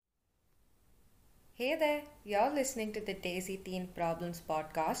Hey there, you're listening to the Daisy Teen Problems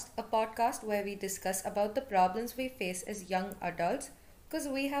podcast, a podcast where we discuss about the problems we face as young adults because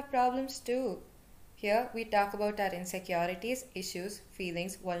we have problems too. Here we talk about our insecurities, issues,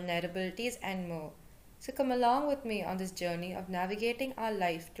 feelings, vulnerabilities and more. So come along with me on this journey of navigating our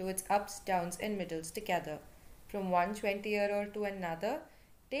life through its ups, downs and middles together. From one 20-year-old to another,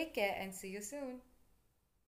 take care and see you soon.